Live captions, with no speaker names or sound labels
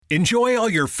Enjoy all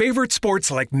your favorite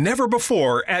sports like never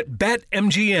before at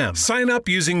BetMGM. Sign up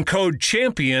using code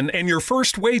CHAMPION and your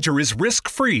first wager is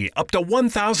risk-free up to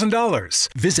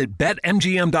 $1,000. Visit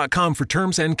BetMGM.com for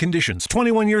terms and conditions.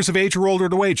 21 years of age or older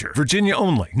to wager. Virginia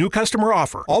only. New customer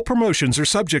offer. All promotions are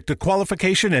subject to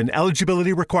qualification and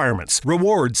eligibility requirements.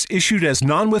 Rewards issued as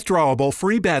non-withdrawable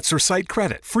free bets or site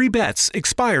credit. Free bets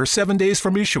expire 7 days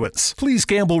from issuance. Please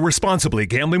gamble responsibly.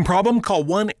 Gambling problem? Call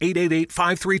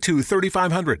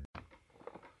 1-888-532-3500.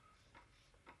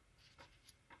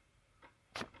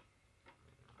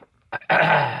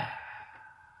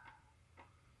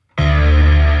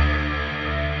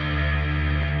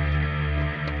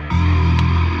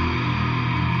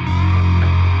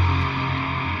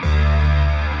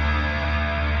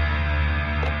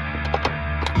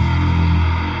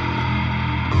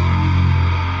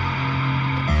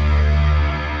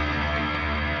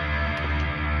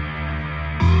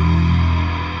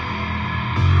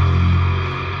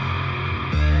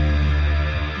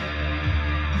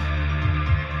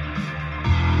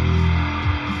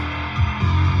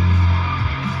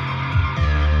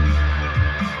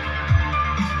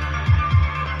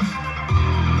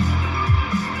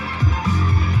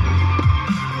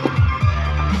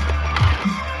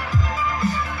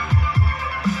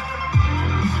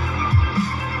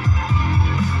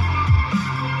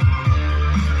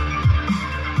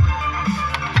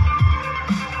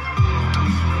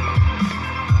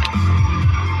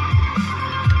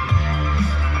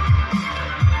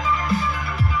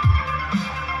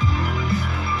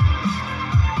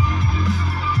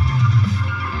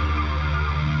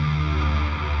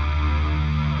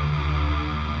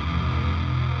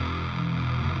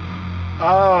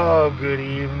 Oh, good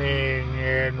evening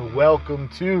and welcome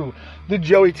to the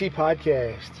Joey T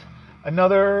Podcast.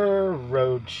 Another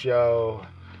road show,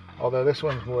 although this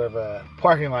one's more of a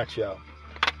parking lot show.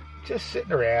 Just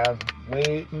sitting around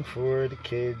waiting for the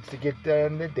kids to get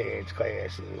done the dance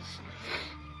classes.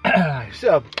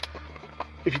 So,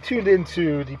 if you tuned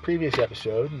into the previous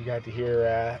episode, you got to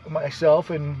hear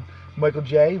myself and Michael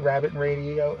J, Rabbit and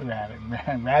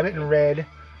Red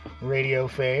radio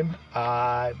fame.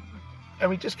 And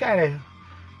we just kind of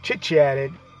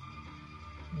chit-chatted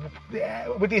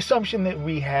with the assumption that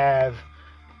we have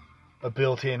a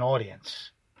built-in audience,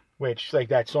 which, like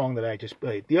that song that I just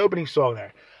played, the opening song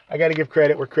there, I got to give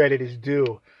credit where credit is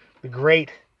due. The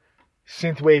great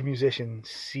synthwave musician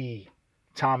C.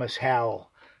 Thomas Howell.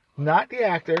 Not the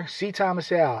actor, C. Thomas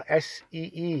Howell,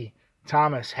 S-E-E,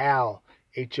 Thomas Howell,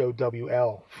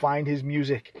 H-O-W-L. Find his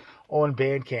music on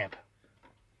Bandcamp.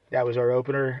 That was our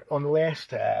opener on the last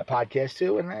podcast,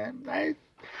 too, and I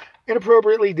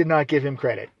inappropriately did not give him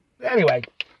credit. Anyway,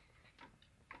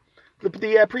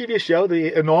 the previous show,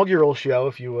 the inaugural show,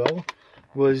 if you will,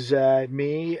 was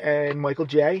me and Michael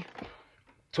J.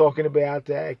 talking about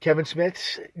Kevin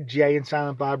Smith's Jay and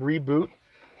Silent Bob reboot.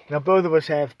 Now, both of us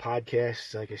have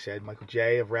podcasts, like I said, Michael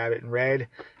J. of Rabbit and Red,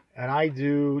 and I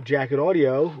do Jacket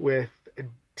Audio with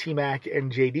T-Mac and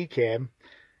JD Cam.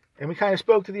 And we kind of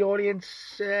spoke to the audience.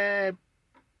 They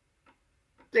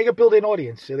got built-in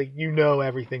audience, so that you know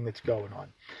everything that's going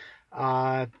on.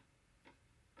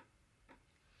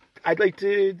 I'd like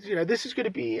to, this is going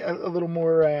to be a little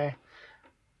more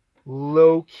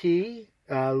low-key,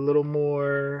 a little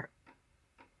more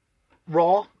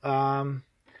raw. I'm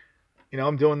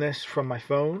doing this from my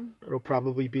phone. It'll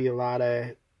probably be a lot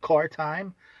of car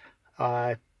time.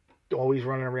 Always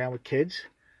running around with kids.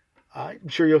 I'm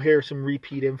sure you'll hear some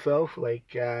repeat info, like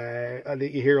that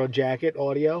you hear on Jacket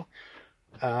Audio,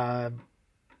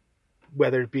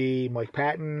 whether it be Mike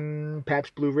Patton,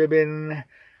 Pabst Blue Ribbon,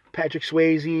 Patrick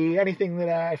Swayze, anything that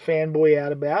I fanboy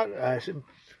out about. You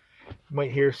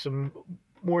might hear some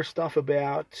more stuff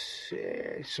about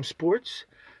some sports,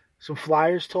 some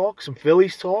Flyers talk, some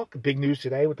Phillies talk. Big news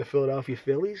today with the Philadelphia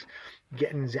Phillies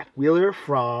getting Zach Wheeler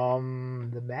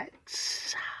from the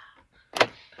Mets.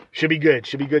 Should be good.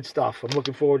 Should be good stuff. I'm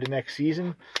looking forward to next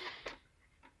season.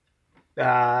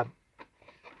 Flyers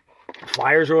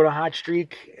are on a hot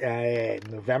streak.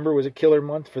 November was a killer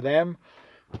month for them.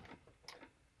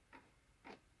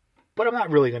 But I'm not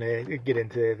really going to get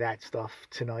into that stuff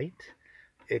tonight.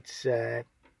 It's, I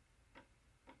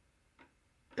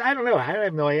don't know. I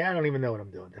have no idea. I don't even know what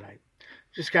I'm doing tonight.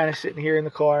 Just kind of sitting here in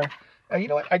the car. You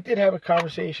know what? I did have a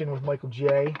conversation with Michael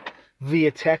J.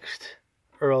 via text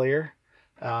earlier.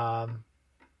 I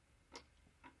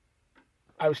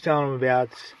was telling him about,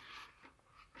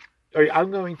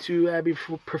 I'm going to be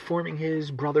performing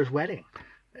his brother's wedding.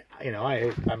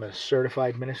 I'm a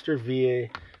certified minister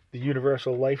via the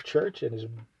Universal Life Church, and his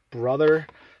brother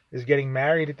is getting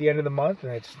married at the end of the month,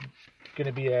 and it's going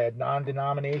to be a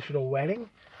non-denominational wedding.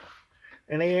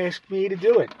 and they asked me to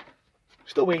do it.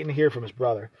 Still waiting to hear from his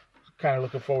brother. Kind of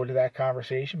looking forward to that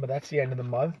conversation, but that's the end of the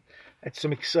month. That's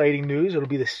some exciting news. It'll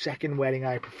be the second wedding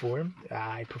I performed.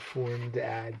 I performed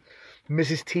at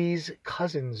Mrs. T's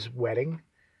cousin's wedding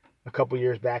a couple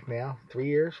years back now. 3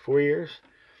 years, 4 years.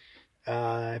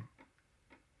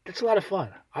 It's a lot of fun.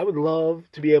 I would love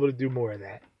to be able to do more of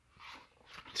that.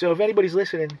 So if anybody's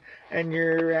listening and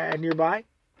you're nearby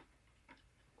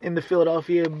in the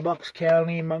Philadelphia, Bucks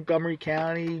County, Montgomery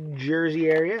County, Jersey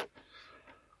area,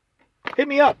 hit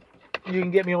me up. You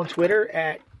can get me on Twitter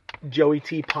at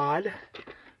JoeyTPod.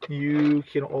 You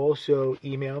can also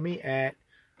email me at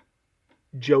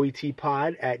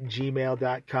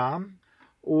joeytpod@gmail.com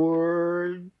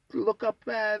or look up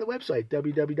the website,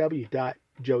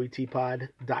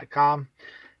 www.joeytpod.com.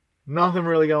 Nothing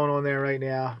really going on there right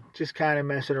now. Just kind of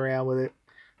messing around with it.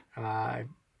 I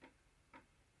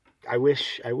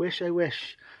wish I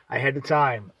had the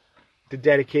time to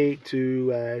dedicate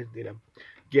to,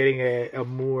 getting a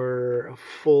more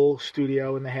full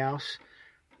studio in the house.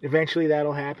 Eventually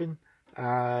that'll happen.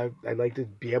 I'd like to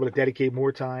be able to dedicate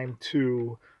more time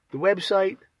to the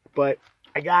website, but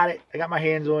I got it. I got my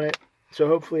hands on it. So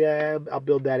hopefully I'll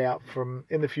build that out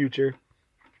in the future.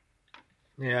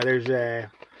 There's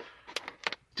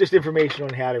just information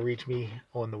on how to reach me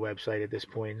on the website at this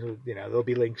point. There'll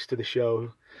be links to the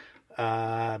show.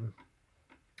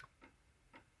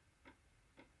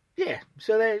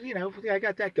 So that, I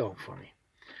got that going for me.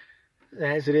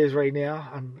 As it is right now,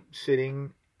 I'm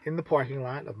sitting in the parking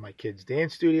lot of my kid's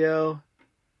dance studio,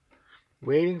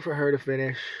 waiting for her to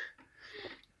finish.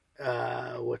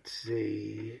 Let's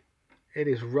see. It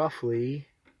is roughly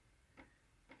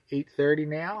 8:30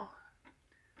 now,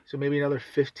 so maybe another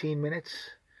 15 minutes.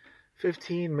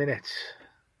 15 minutes.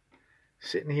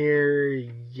 Sitting here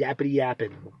yappity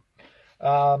yapping.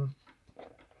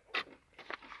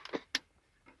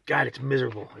 God, it's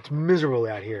miserable. It's miserable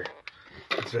out here.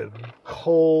 It's a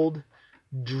cold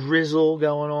drizzle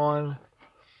going on.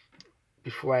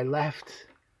 Before I left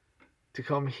to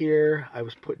come here, I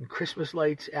was putting Christmas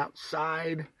lights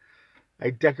outside. I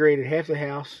decorated half the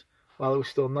house while it was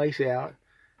still nice out.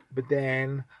 But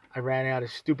then I ran out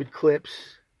of stupid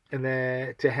clips and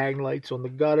then to hang lights on the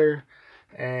gutter.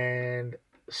 And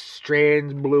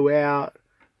strands blew out.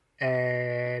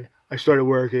 And I started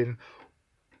working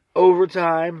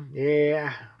overtime.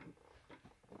 Yeah.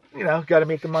 Got to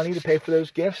make the money to pay for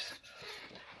those gifts.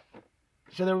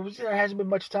 So there hasn't been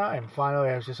much time. Finally,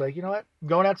 I was just like, you know what? I'm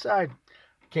going outside.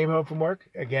 Came home from work,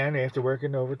 again, after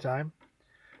working overtime.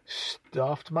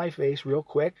 Stuffed my face real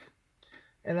quick.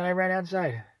 And then I ran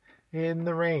outside in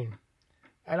the rain.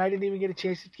 And I didn't even get a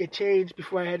chance to get changed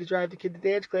before I had to drive the kid to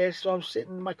dance class. So I'm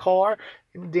sitting in my car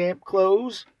in damp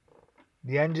clothes.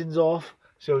 The engine's off.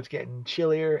 So it's getting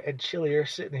chillier and chillier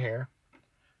sitting here.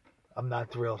 I'm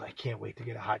not thrilled. I can't wait to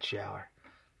get a hot shower.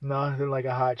 Nothing like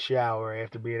a hot shower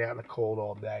after being out in the cold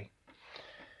all day.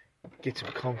 Get some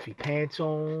comfy pants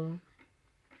on.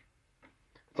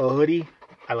 A hoodie.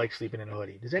 I like sleeping in a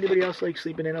hoodie. Does anybody else like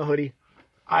sleeping in a hoodie?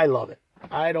 I love it.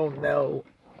 I don't know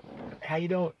how you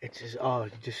don't. It's just,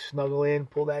 you just snuggle in,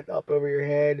 pull that up over your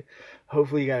head.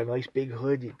 Hopefully you got a nice big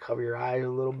hood. You cover your eyes a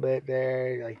little bit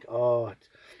there. Like,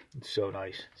 it's so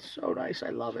nice. So nice. I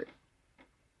love it.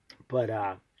 But,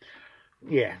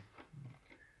 yeah.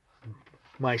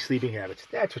 My sleeping habits.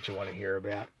 That's what you want to hear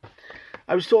about.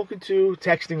 I was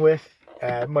texting with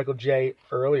Michael J.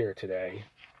 earlier today.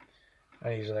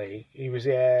 And we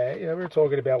were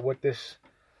talking about what this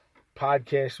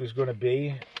podcast was going to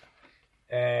be.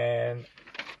 And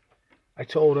I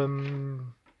told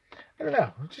him, I don't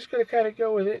know, I'm just going to kind of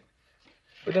go with it.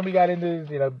 But then we got into,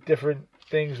 different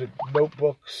things with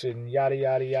notebooks and yada,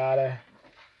 yada, yada.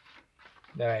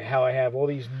 How I have all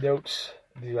these notes.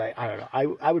 I don't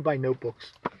know. I would buy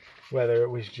notebooks, whether it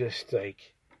was just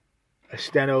like a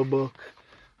steno book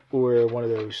or one of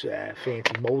those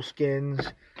fancy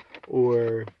Moleskines,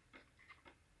 or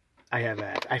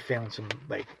I found some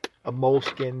like a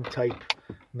Moleskine type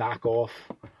knockoff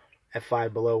at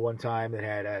Five Below one time that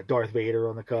had Darth Vader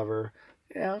on the cover.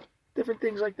 Different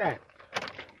things like that.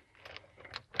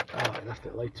 Oh, I left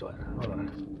the lights on. Hold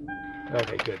on.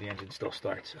 Okay, good. The engine still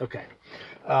starts. Okay.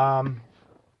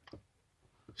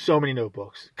 So many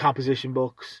notebooks, composition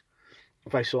books,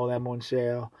 if I saw them on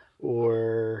sale,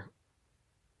 or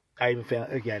I even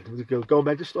found, again, going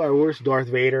back to Star Wars, Darth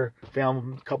Vader,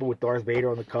 found a couple with Darth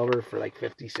Vader on the cover for like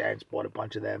 50 cents, bought a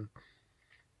bunch of them.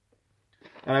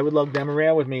 And I would lug them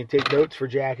around with me and take notes for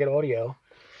Jacket Audio.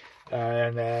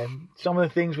 And some of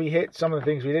the things we hit, some of the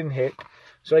things we didn't hit.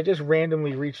 So I just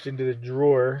randomly reached into the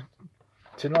drawer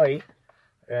tonight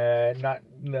not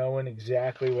knowing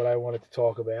exactly what I wanted to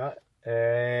talk about.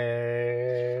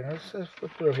 And let's just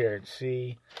flip through here and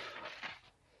see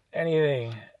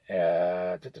anything.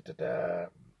 I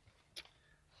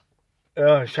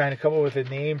was trying to come up with a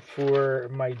name for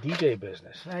my DJ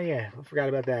business. Oh yeah, I forgot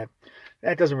about that.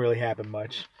 That doesn't really happen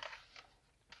much.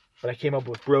 But I came up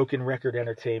with Broken Record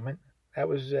Entertainment. That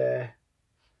was I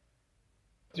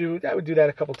would do that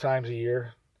a couple times a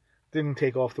year. Didn't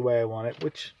take off the way I wanted,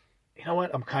 which, you know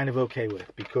what, I'm kind of okay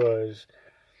with, because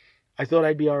I thought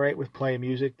I'd be all right with playing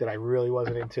music that I really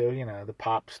wasn't into. You know, the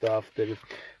pop stuff, the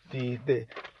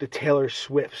Taylor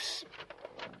Swifts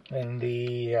and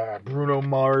the Bruno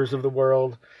Mars of the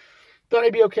world. Thought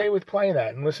I'd be okay with playing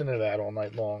that and listening to that all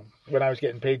night long when I was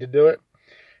getting paid to do it.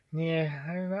 Yeah,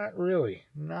 not really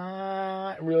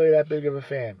that big of a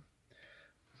fan.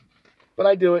 But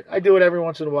I do it. I do it every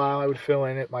once in a while. I would fill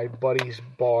in at my buddy's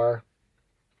bar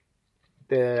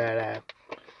that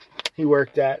he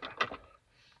worked at.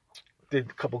 Did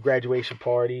a couple graduation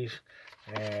parties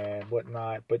and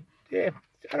whatnot. But yeah,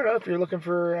 I don't know, if you're looking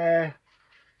for a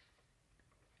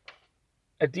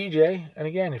DJ, and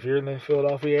again, if you're in the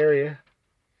Philadelphia area,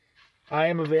 I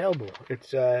am available.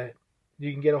 It's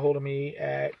you can get a hold of me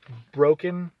at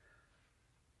Broken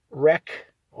Rec,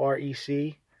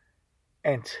 REC,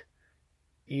 Ent,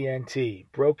 ENT,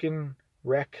 Broken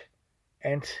Rec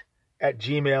Ent at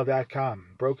gmail.com.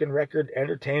 Broken Record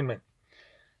Entertainment.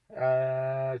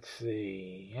 Let's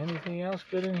see, anything else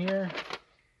good in here?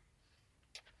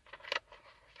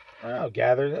 I'll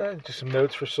gather just some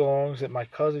notes for songs that my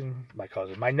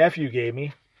nephew gave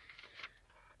me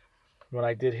when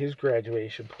I did his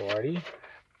graduation party.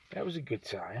 That was a good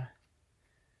time.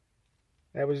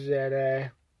 That was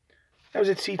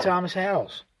at C. Thomas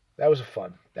House. That was a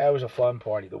fun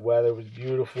party. The weather was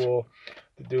beautiful.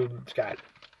 The dude's got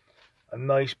a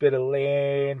nice bit of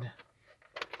land.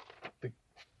 The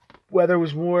weather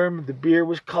was warm. The beer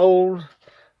was cold.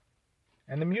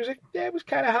 And the music, yeah, it was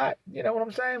kind of hot. You know what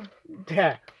I'm saying?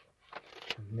 Yeah.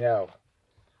 No.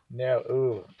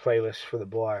 Ooh, playlist for the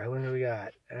bar. What do we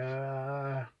got?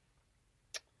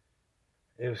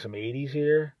 There was some 80s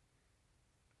here.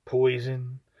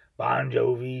 Poison, Bon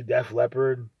Jovi, Def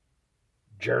Leppard,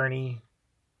 Journey.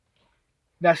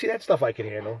 Now, see, that stuff I could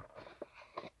handle.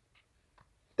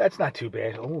 That's not too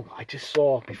bad. Oh, I just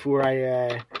saw before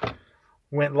I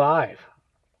went live.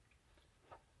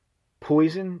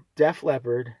 Poison, Def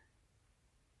Leppard,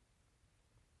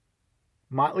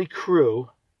 Motley Crue,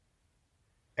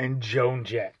 and Joan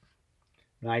Jett.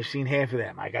 Now, I've seen half of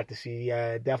them. I got to see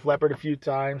Def Leppard a few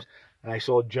times, and I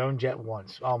saw Joan Jett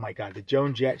once. Oh, my God. The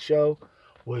Joan Jett show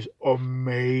was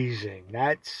amazing.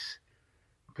 That's,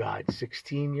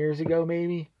 16 years ago,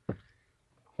 maybe?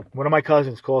 One of my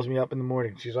cousins calls me up in the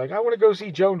morning. She's like, I want to go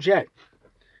see Joan Jett.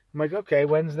 I'm like, okay,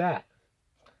 when's that?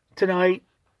 Tonight.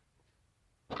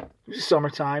 It was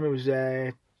summertime. It was,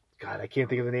 I can't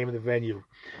think of the name of the venue.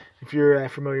 If you're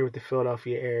familiar with the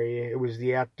Philadelphia area, it was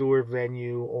the outdoor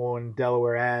venue on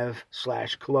Delaware Ave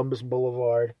 / Columbus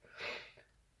Boulevard.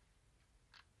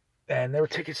 And there were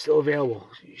tickets still available.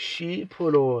 She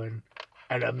put on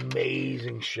an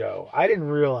amazing show. I didn't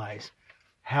realize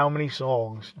how many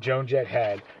songs Joan Jett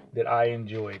had that I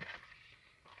enjoyed.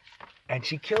 And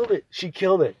she killed it.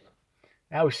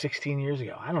 That was 16 years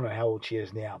ago. I don't know how old she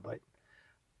is now, but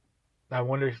I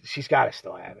wonder, she's got to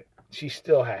still have it. She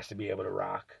still has to be able to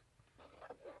rock.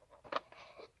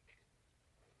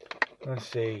 Let's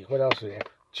see, what else is there?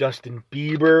 Justin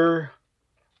Bieber,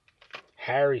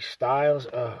 Harry Styles.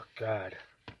 Oh, God.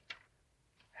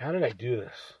 How did I do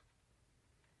this?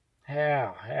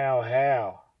 How?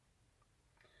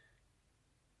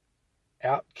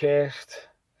 Outkast.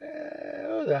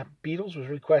 The Beatles was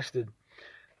requested.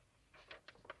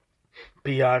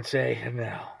 Beyonce.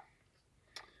 No.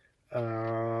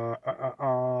 God,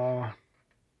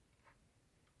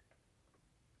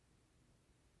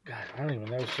 I don't even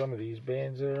know some of these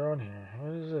bands that are on here.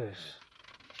 What is this?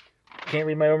 Can't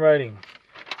read my own writing.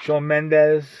 Shawn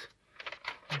Mendes.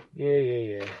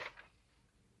 Yeah.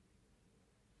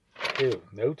 Ew,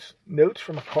 notes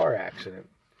from a car accident.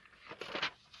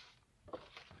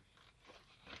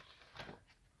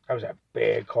 That was a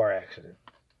bad car accident.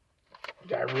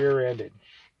 Got rear-ended.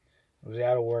 I was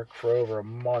out of work for over a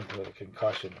month with a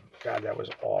concussion. God, that was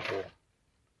awful.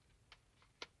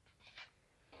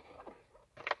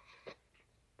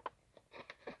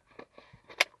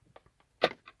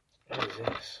 What is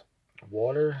this?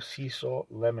 Water, sea salt,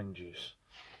 lemon juice.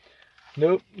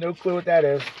 Nope, no clue what that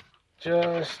is.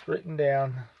 Just written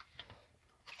down.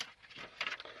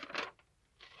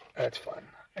 That's fun.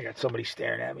 I got somebody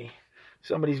staring at me.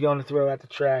 Somebody's going to throw out the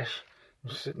trash. I'm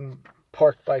sitting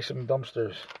parked by some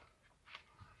dumpsters.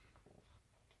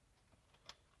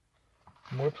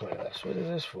 More playlists. What is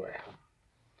this for?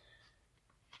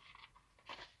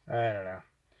 I don't know.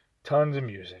 Tons of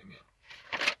music.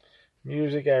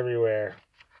 Music everywhere.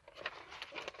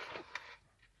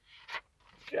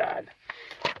 God.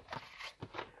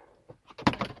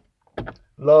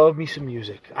 Love me some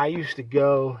music. I used to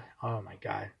go, oh my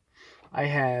God. I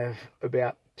have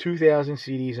about 2,000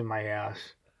 CDs in my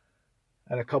house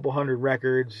and a couple hundred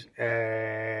records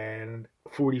and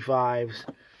 45s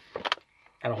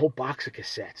and a whole box of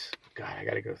cassettes. God, I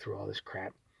got to go through all this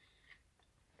crap.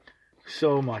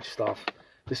 So much stuff.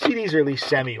 The CDs are at least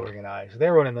semi-organized.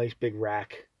 They're on a nice big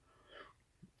rack.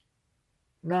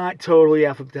 Not totally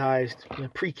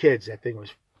alphabetized. Pre-kids, that thing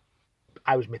was,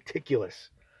 I was meticulous.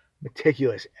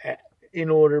 In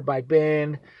order by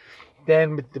band.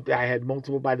 Then I had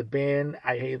multiple by the band.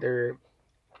 I either,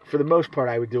 for the most part,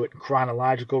 I would do it in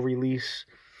chronological release.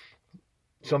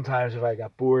 Sometimes if I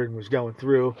got bored and was going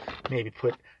through, maybe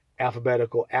put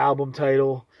alphabetical album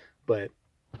title. But,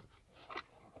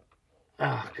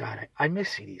 oh God, I miss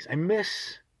CDs. I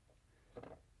miss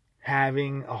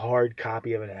having a hard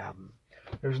copy of an album.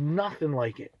 There's nothing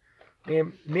like it.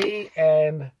 And me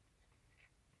and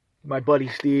my buddy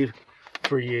Steve,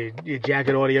 for your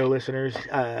Jacket Audio listeners,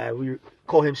 we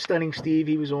call him Stunning Steve.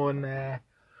 He was on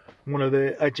one of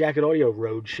the Jacket Audio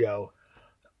road show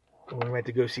when we went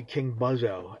to go see King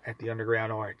Buzzo at the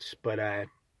Underground Arts. But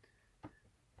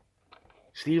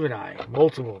Steve and I,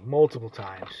 multiple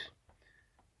times,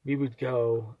 we would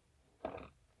go.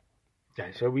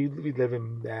 Okay, so we live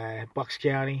in Bucks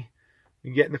County.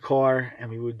 We'd get in the car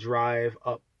and we would drive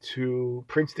up to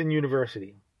Princeton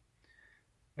University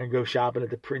and go shopping at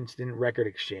the Princeton Record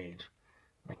Exchange.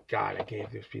 My God, I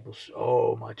gave those people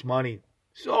so much money.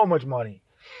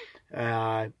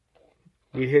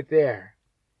 We'd hit there,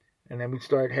 and then we'd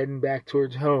start heading back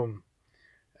towards home.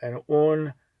 And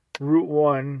on Route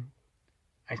 1,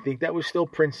 I think that was still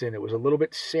Princeton. It was a little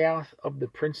bit south of the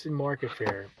Princeton Market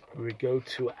Fair. We would go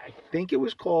to, I think it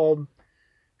was called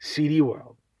CD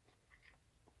World.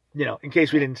 You know, in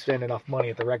case we didn't spend enough money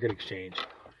at the Record Exchange,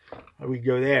 we'd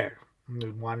go there.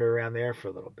 We'd wander around there for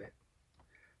a little bit.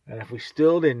 And if we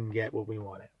still didn't get what we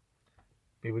wanted,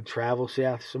 we would travel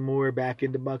south some more back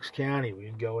into Bucks County.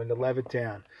 We'd go into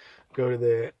Levittown, go to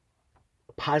the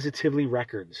Positively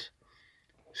Records.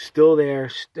 Still there,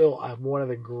 still one of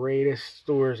the greatest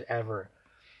stores ever.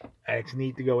 And it's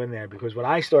neat to go in there because when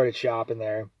I started shopping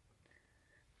there,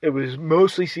 it was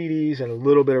mostly CDs and a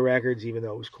little bit of records, even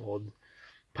though it was called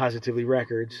Positively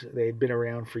Records. They had been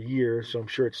around for years, so I'm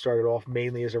sure it started off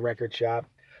mainly as a record shop,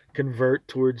 convert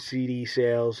towards CD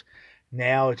sales.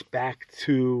 Now it's back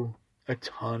to a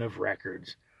ton of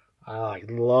records. I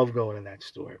love going in that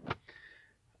store.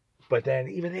 But then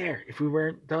even there, if we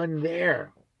weren't done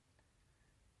there,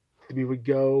 we would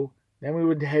go, then we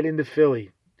would head into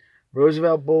Philly,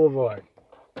 Roosevelt Boulevard,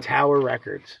 Tower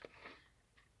Records.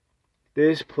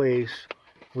 This place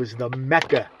was the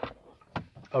mecca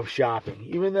of shopping,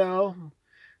 even though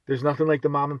there's nothing like the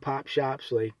mom and pop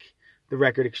shops like the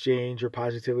Record Exchange or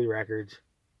Positively Records.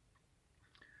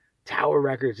 Tower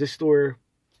Records, the store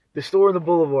on the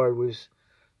boulevard was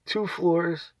 2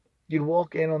 floors. You'd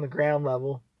walk in on the ground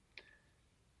level,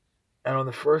 and on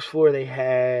the first floor they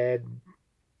had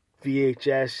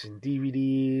VHS and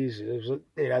DVDs. It was,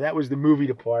 that was the movie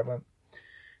department.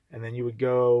 And then you would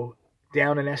go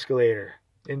down an escalator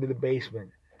into the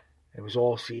basement. It was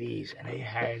all CDs, and they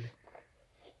had.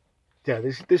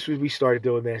 This was, we started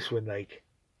doing this when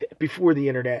before the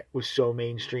internet was so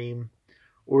mainstream,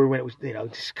 or when it was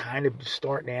just kind of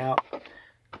starting out.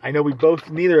 I know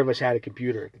neither of us had a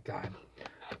computer at the time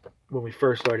when we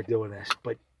first started doing this,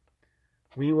 but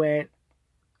we went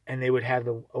and they would have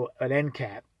an end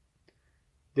cap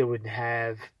that would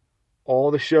have all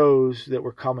the shows that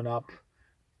were coming up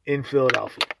in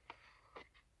Philadelphia.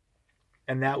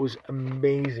 And that was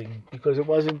amazing because it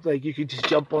wasn't like you could just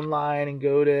jump online and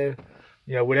go to,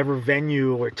 whatever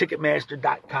venue or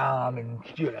Ticketmaster.com and,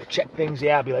 check things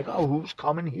out. Be like, oh, who's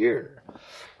coming here?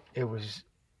 It was,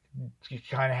 you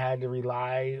kind of had to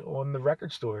rely on the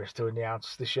record stores to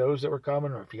announce the shows that were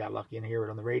coming, or if you got lucky and hear it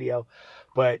on the radio.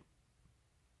 But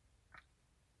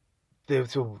the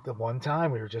one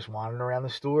time we were just wandering around the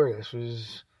store. This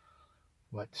was,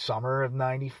 summer of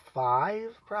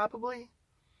 95, probably?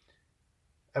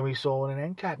 And we saw in an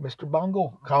end cap, Mr.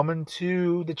 Bungle coming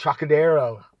to the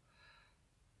Trocadero.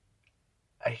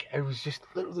 It was just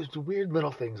there's weird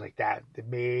little things like that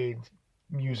made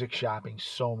music shopping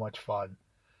so much fun.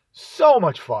 So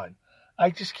much fun.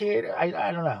 I just can't,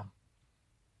 I don't know.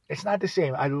 It's not the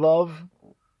same. I love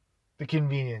the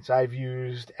convenience. I've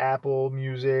used Apple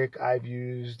Music. I've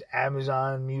used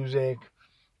Amazon Music.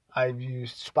 I've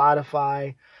used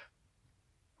Spotify.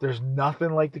 There's nothing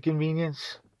like the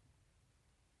convenience.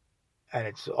 And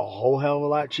it's a whole hell of a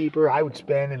lot cheaper. I would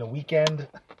spend in a weekend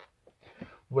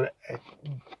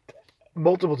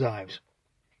multiple times.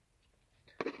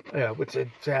 It's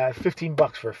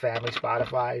 $15 for a family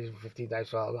Spotify. 15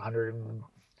 times $160.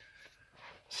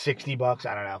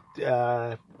 I don't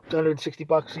know.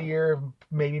 $160 a year,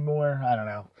 maybe more. I don't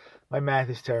know. My math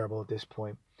is terrible at this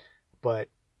point, but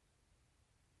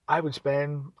I would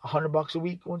spend $100 a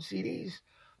week on CDs,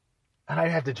 and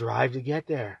I'd have to drive to get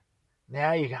there.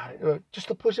 Now you got it. Just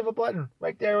the push of a button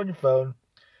right there on your phone.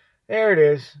 There it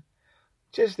is.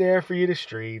 Just there for you to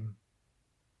stream.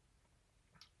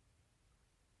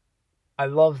 I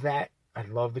love that. I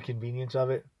love the convenience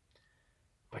of it.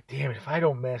 But damn it, if I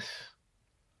don't miss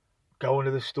going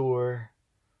to the store,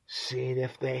 seeing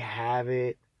if they have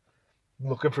it,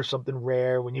 looking for something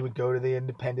rare. When you would go to the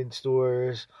independent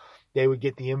stores, they would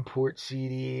get the import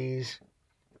CDs.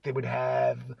 They would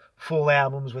have full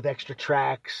albums with extra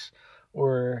tracks,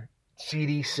 or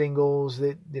CD singles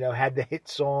that, had the hit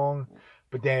song,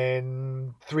 but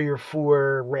then 3 or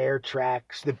 4 rare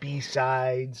tracks, the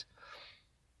B-sides.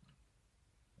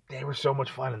 They were so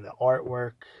much fun, and the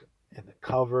artwork and the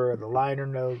cover and the liner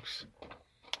notes.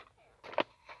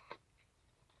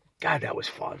 God, that was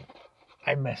fun.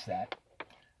 I miss that.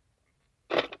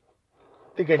 I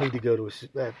think I need to go to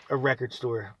a record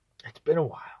store. It's been a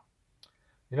while.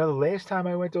 The last time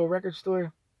I went to a record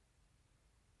store,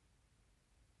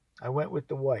 I went with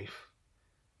the wife,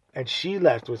 and she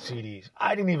left with CDs.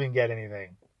 I didn't even get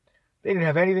anything. They didn't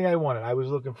have anything I wanted. I was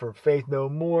looking for Faith No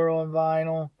More on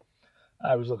vinyl.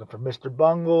 I was looking for Mr.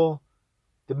 Bungle.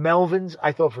 The Melvins.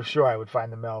 I thought for sure I would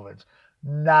find the Melvins.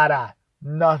 Nada.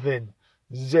 Nothing.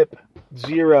 Zip.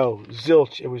 Zero.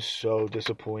 Zilch. It was so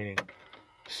disappointing.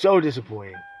 So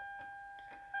disappointing.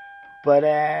 But,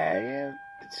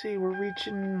 let's see. We're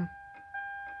reaching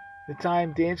the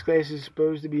time dance class is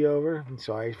supposed to be over. I'm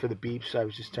sorry for the beeps. I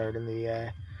was just turning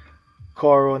the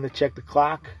car on to check the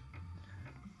clock.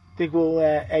 I think we'll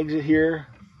exit here.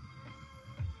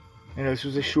 This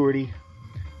was a shorty.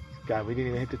 God, we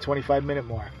didn't even hit the 25-minute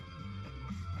mark.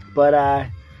 But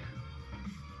I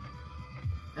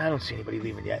don't see anybody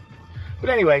leaving yet. But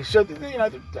anyway, so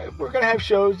we're gonna have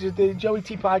shows. The Joey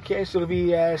T podcast. It'll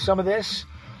be some of this.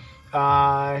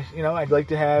 I'd like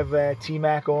to have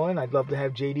T-Mac on. I'd love to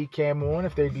have JD Cam on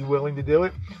if they'd be willing to do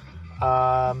it.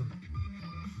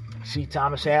 C.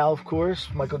 Thomas Hale, of course.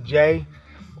 Michael J.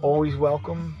 Always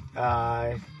welcome.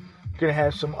 Gonna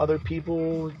have some other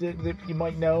people that you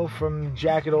might know from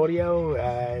Jacket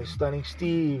Audio. Stunning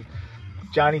Steve,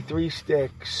 Johnny Three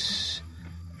Sticks.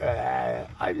 I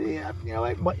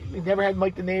never had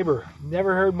Mike the Neighbor.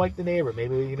 Never heard Mike the Neighbor.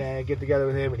 Maybe we can get together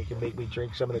with him and he can make me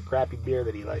drink some of the crappy beer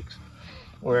that he likes,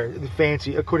 or the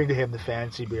fancy, according to him, the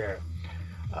fancy beer.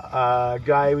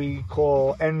 Guy we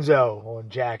call Enzo on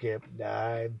Jacket.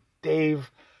 Dave.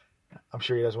 I'm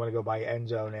sure he doesn't want to go by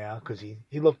Enzo now because he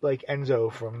looked like Enzo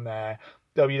from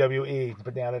WWE,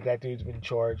 but now that dude's been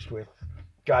charged with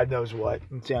God knows what,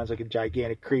 it sounds like a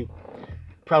gigantic creep.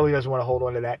 Probably doesn't want to hold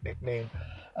on to that nickname.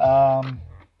 Yeah.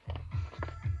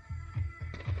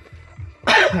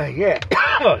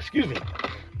 Oh, excuse me.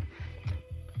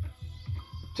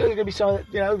 So there's gonna be some,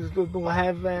 we'll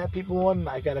have people on.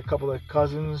 I got a couple of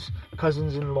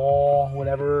cousins-in-law,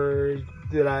 whatever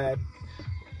that I'm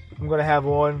gonna have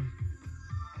on.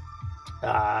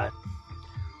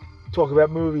 Talk about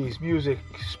movies, music,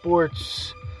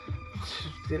 sports,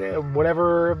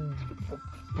 whatever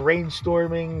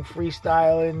brainstorming,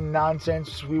 freestyling,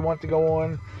 nonsense we want to go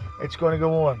on, it's going to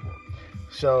go on.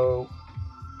 So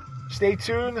stay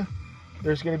tuned.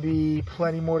 There's going to be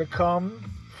plenty more to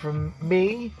come from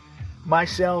me,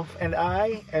 myself, and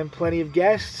I, and plenty of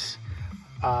guests.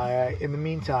 In the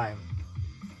meantime,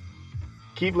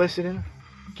 keep listening.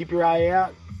 Keep your eye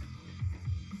out.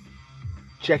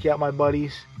 Check out my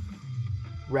buddies,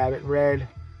 Rabbit Red.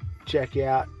 Check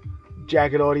out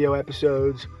Jacket Audio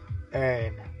episodes.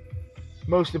 And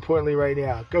most importantly right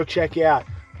now, go check out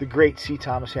the great C.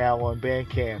 Thomas Hale on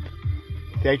Bandcamp.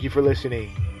 Thank you for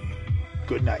listening.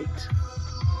 Good night.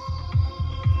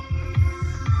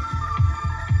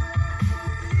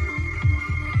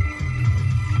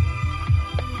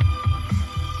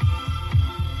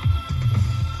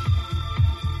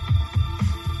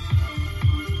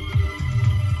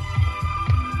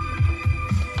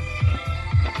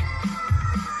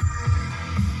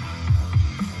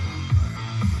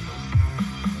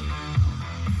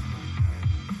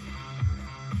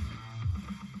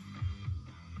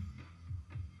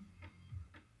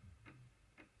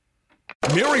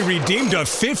 Mary redeemed a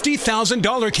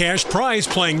 $50,000 cash prize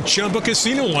playing Chumba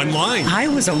Casino online. I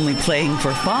was only playing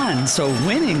for fun, so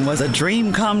winning was a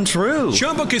dream come true.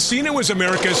 Chumba Casino is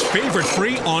America's favorite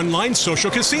free online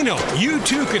social casino. You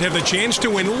too could have the chance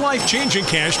to win life-changing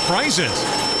cash prizes.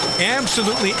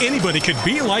 Absolutely anybody could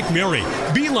be like Mary.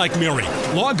 Be like Mary.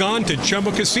 Log on to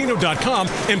ChumbaCasino.com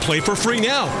and play for free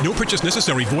now. No purchase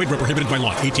necessary. Void where prohibited by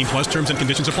law. 18 plus terms and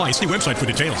conditions apply. See website for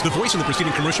details. The voice in the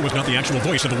preceding commercial was not the actual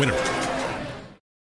voice of the winner.